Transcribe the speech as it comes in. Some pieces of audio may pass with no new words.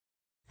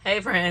Hey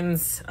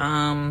friends,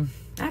 I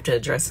have to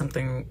address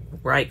something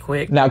right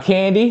quick. Now,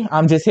 Kandi,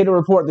 I'm just here to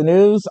report the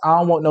news. I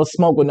don't want no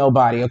smoke with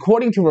nobody.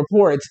 According to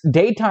reports,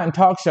 daytime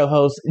talk show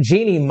host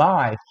Jeannie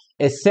Mai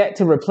is set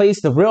to replace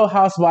the Real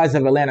Housewives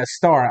of Atlanta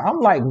star. I'm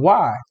like,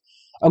 why?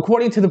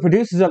 According to the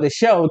producers of the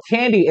show,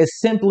 Kandi is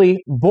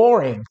simply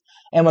boring.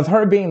 And with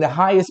her being the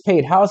highest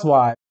paid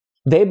housewife,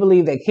 they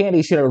believe that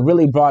Kandi should have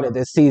really brought it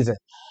this season.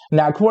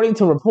 Now, according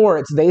to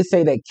reports, they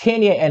say that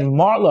Kenya and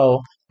Marlo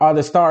are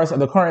the stars of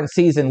the current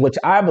season, which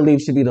I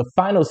believe should be the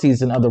final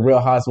season of the Real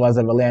Housewives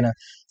of Atlanta,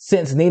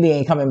 since Nene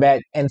ain't coming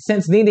back. And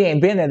since Nene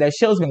ain't been there, that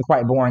show's been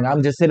quite boring.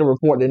 I'm just here to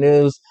report the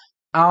news.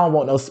 I don't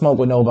want no smoke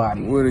with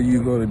nobody. What are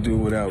you going to do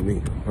without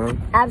me, huh?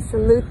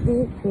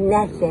 Absolutely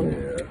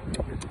nothing.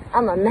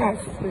 I'm a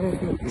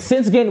mess.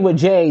 Since getting with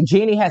Jay,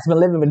 Jeannie has been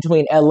living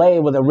between LA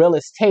with a real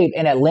estate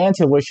in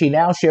Atlanta, where she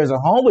now shares a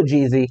home with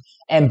Jeezy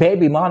and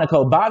baby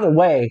Monaco. By the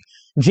way,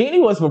 Jeannie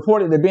was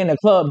reported to be in the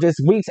club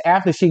just weeks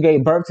after she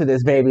gave birth to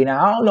this baby.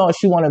 Now, I don't know if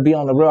she want to be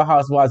on the Real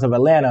Housewives of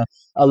Atlanta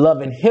or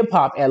Loving Hip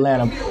Hop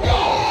Atlanta.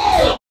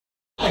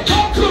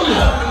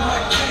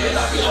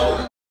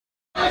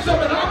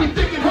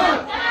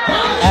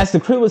 As the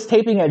crew was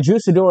taping at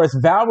Juiceadora's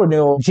vow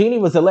renewal, Jeannie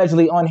was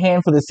allegedly on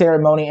hand for the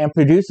ceremony, and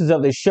producers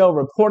of the show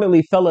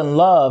reportedly fell in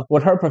love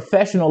with her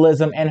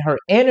professionalism and her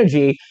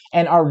energy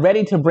and are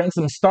ready to bring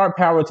some star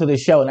power to the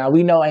show. Now,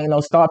 we know ain't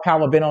no star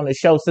power been on the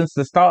show since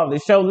the star of the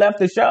show left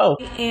the show.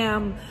 I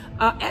am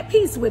at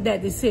peace with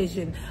that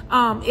decision.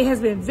 It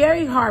has been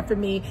very hard for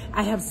me.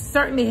 I have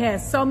certainly had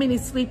so many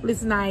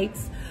sleepless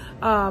nights.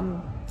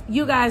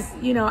 You guys,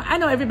 you know, I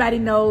know everybody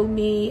knows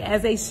me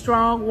as a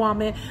strong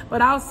woman,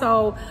 but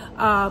also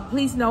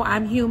please know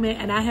I'm human,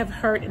 and I have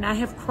hurt and I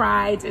have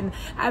cried and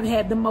I've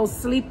had the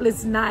most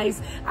sleepless nights.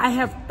 I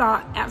have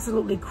thought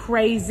absolutely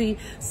crazy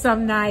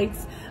some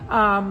nights.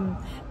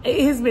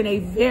 It has been a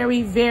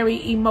very,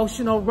 very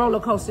emotional roller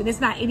coaster. And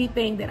it's not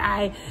anything that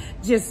I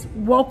just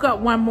woke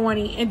up one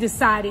morning and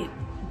decided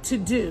to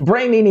do.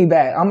 Bring Nene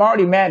back. I'm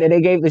already mad that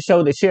they gave the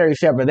show to Sherry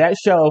Shepherd. That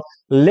show,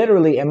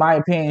 literally, in my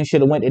opinion, should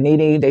have went to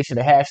Nene. They should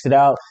have hashed it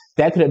out.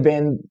 That could have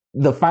been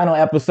the final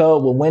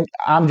episode. When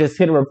I'm just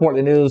here to report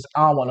the news.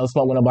 I don't want no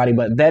smoke with nobody,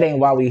 but that ain't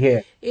why we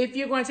here. If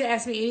you're going to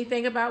ask me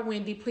anything about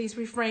Wendy, please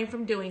refrain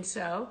from doing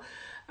so.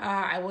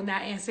 I will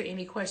not answer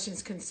any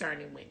questions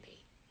concerning Wendy.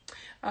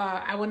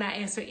 I will not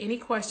answer any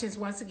questions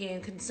once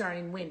again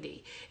concerning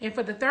Wendy. And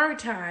for the third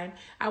time,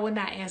 I will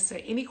not answer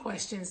any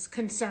questions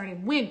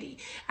concerning Wendy.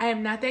 I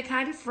am not that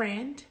kind of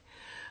friend.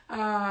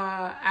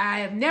 I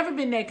have never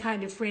been that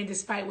kind of friend,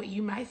 despite what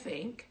you might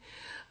think.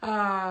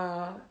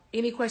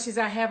 Any questions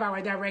I have, I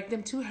will direct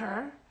them to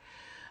her.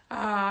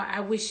 I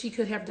wish she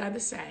could have done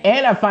the same.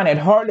 And I find it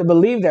hard to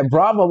believe that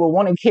Bravo would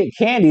want to kick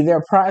Kandi,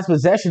 their prized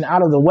possession,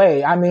 out of the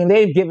way. I mean,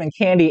 they've given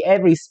Kandi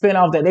every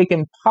spinoff that they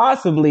can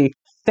possibly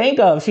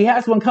think of. She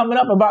has one coming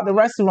up about the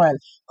restaurant,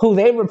 who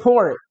they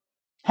report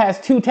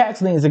has 2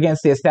 tax liens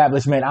against the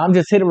establishment. I'm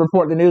just here to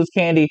report the news,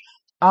 Kandi.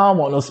 I don't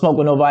want no smoke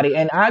with nobody.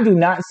 And I do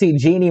not see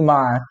Jeannie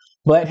Mai.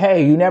 But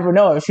hey, you never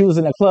know. If she was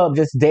in the club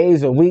just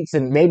days or weeks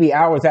and maybe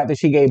hours after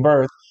she gave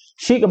birth,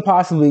 she could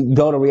possibly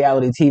go to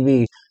reality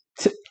TV.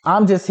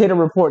 I'm just here to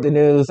report the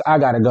news. I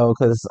gotta go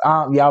because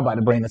y'all about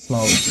to bring the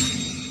smoke.